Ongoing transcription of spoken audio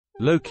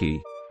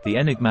Loki, the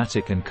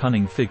enigmatic and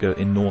cunning figure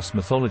in Norse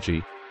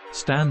mythology,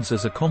 stands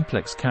as a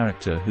complex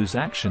character whose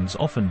actions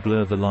often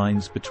blur the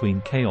lines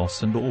between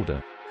chaos and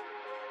order.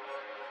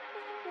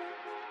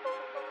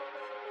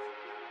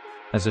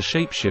 As a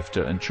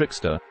shapeshifter and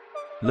trickster,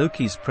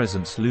 Loki's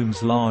presence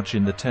looms large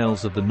in the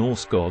tales of the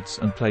Norse gods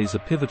and plays a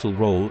pivotal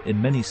role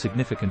in many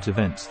significant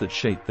events that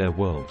shape their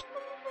world.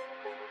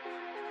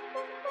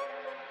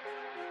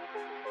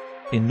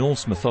 In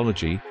Norse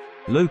mythology,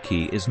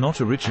 Loki is not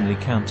originally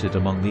counted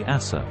among the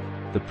Asa,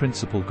 the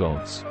principal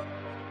gods.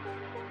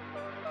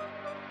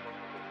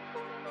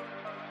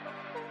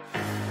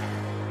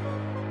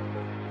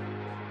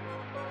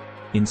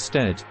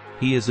 Instead,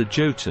 he is a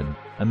Jotun,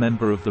 a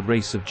member of the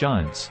race of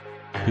giants,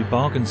 who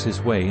bargains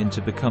his way into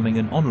becoming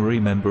an honorary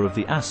member of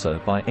the Asa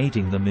by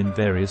aiding them in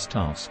various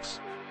tasks.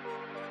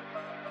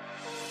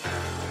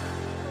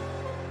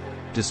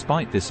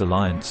 Despite this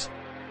alliance,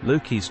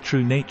 Loki's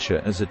true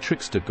nature as a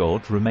trickster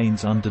god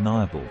remains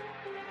undeniable.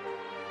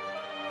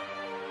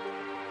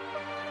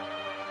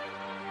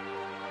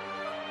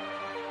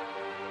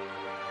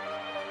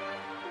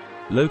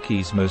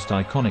 Loki's most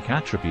iconic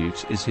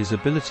attribute is his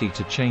ability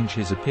to change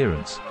his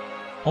appearance,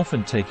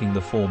 often taking the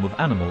form of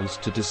animals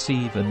to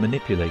deceive and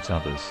manipulate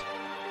others.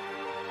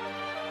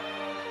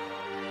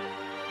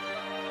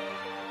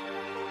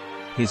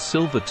 His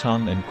silver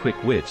tongue and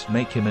quick wit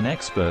make him an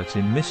expert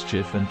in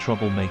mischief and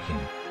troublemaking.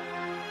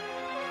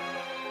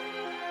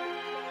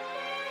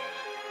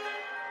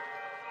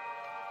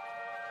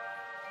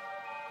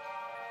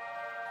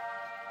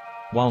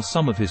 While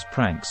some of his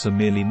pranks are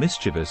merely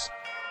mischievous,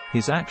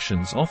 his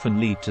actions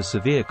often lead to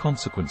severe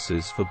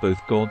consequences for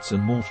both gods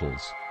and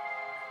mortals.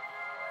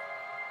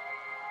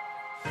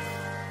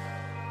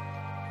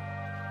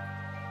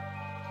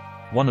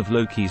 One of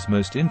Loki's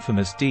most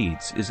infamous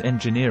deeds is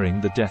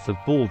engineering the death of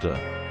Balder,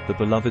 the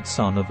beloved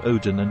son of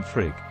Odin and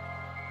Frigg.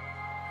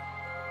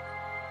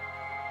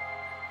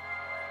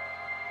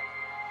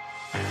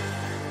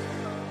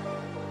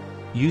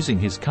 Using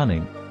his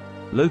cunning,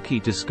 Loki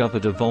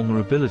discovered a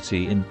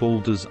vulnerability in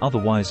Balder's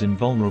otherwise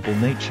invulnerable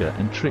nature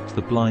and tricked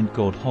the blind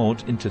god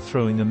Hod into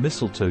throwing a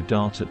mistletoe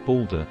dart at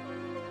Balder,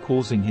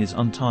 causing his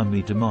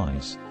untimely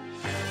demise.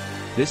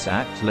 This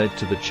act led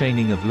to the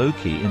chaining of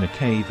Loki in a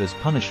cave as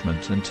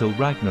punishment until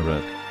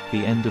Ragnarok,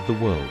 the end of the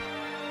world.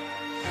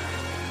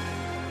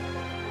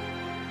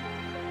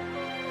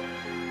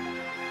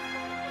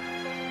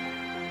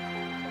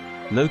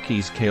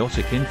 Loki's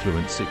chaotic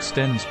influence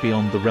extends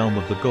beyond the realm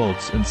of the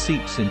gods and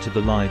seeps into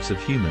the lives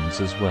of humans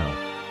as well.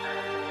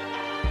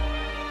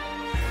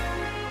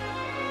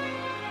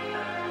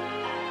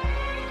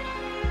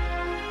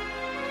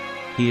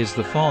 He is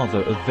the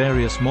father of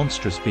various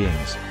monstrous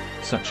beings,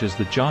 such as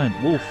the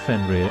giant wolf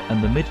Fenrir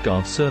and the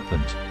Midgard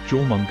serpent,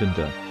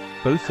 Jormungandr,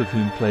 both of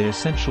whom play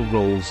essential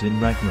roles in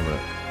Ragnarok.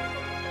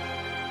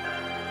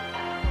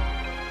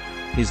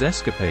 His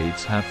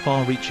escapades have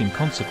far-reaching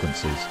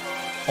consequences,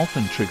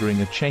 often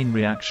triggering a chain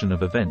reaction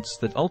of events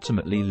that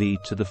ultimately lead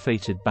to the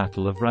fated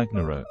Battle of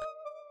Ragnarok.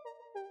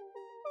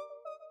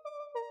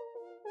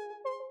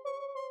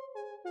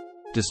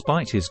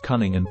 Despite his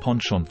cunning and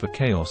penchant for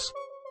chaos,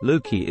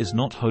 Loki is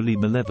not wholly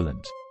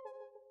malevolent.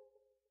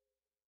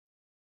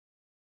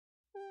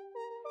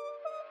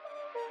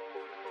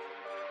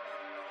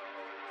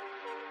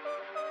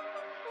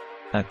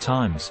 At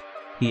times,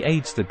 he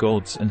aids the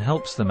gods and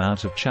helps them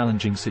out of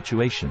challenging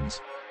situations,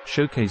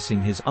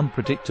 showcasing his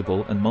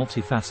unpredictable and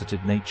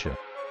multifaceted nature.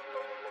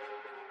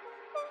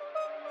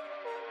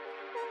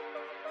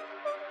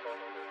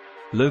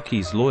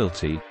 Loki's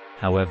loyalty,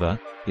 however,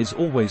 is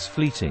always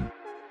fleeting,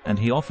 and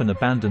he often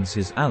abandons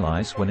his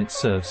allies when it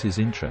serves his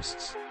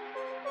interests.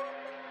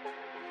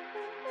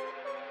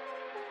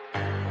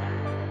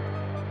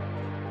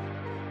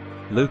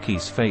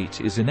 Loki's fate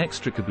is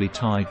inextricably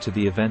tied to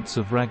the events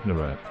of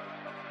Ragnarok.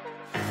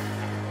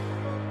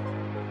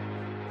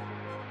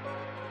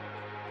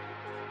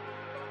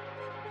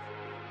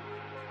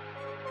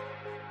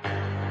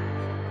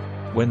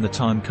 When the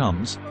time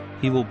comes,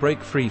 he will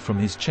break free from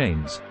his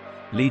chains,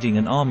 leading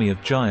an army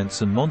of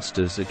giants and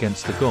monsters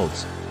against the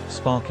gods,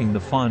 sparking the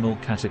final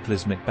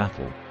cataclysmic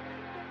battle.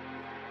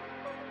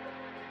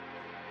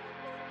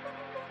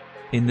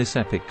 In this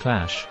epic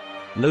clash,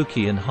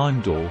 Loki and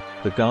Heimdall,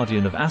 the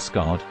guardian of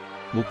Asgard,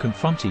 will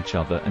confront each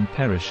other and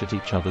perish at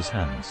each other's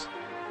hands.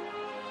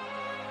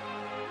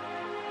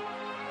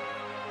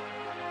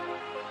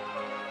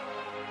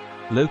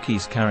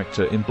 Loki's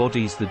character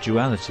embodies the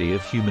duality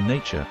of human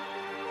nature,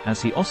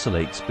 as he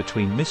oscillates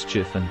between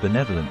mischief and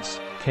benevolence,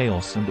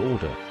 chaos and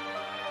order.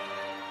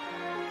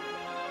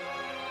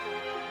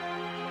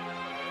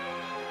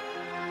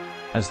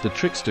 As the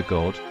trickster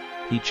god,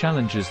 he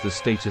challenges the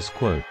status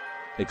quo,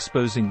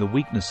 exposing the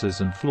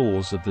weaknesses and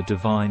flaws of the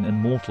divine and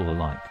mortal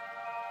alike.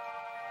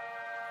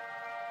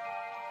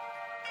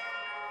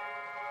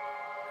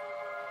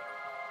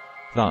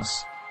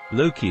 Thus,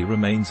 Loki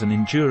remains an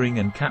enduring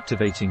and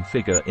captivating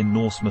figure in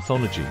Norse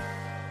mythology,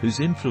 whose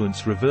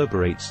influence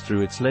reverberates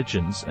through its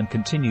legends and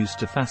continues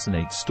to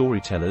fascinate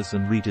storytellers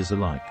and readers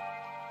alike.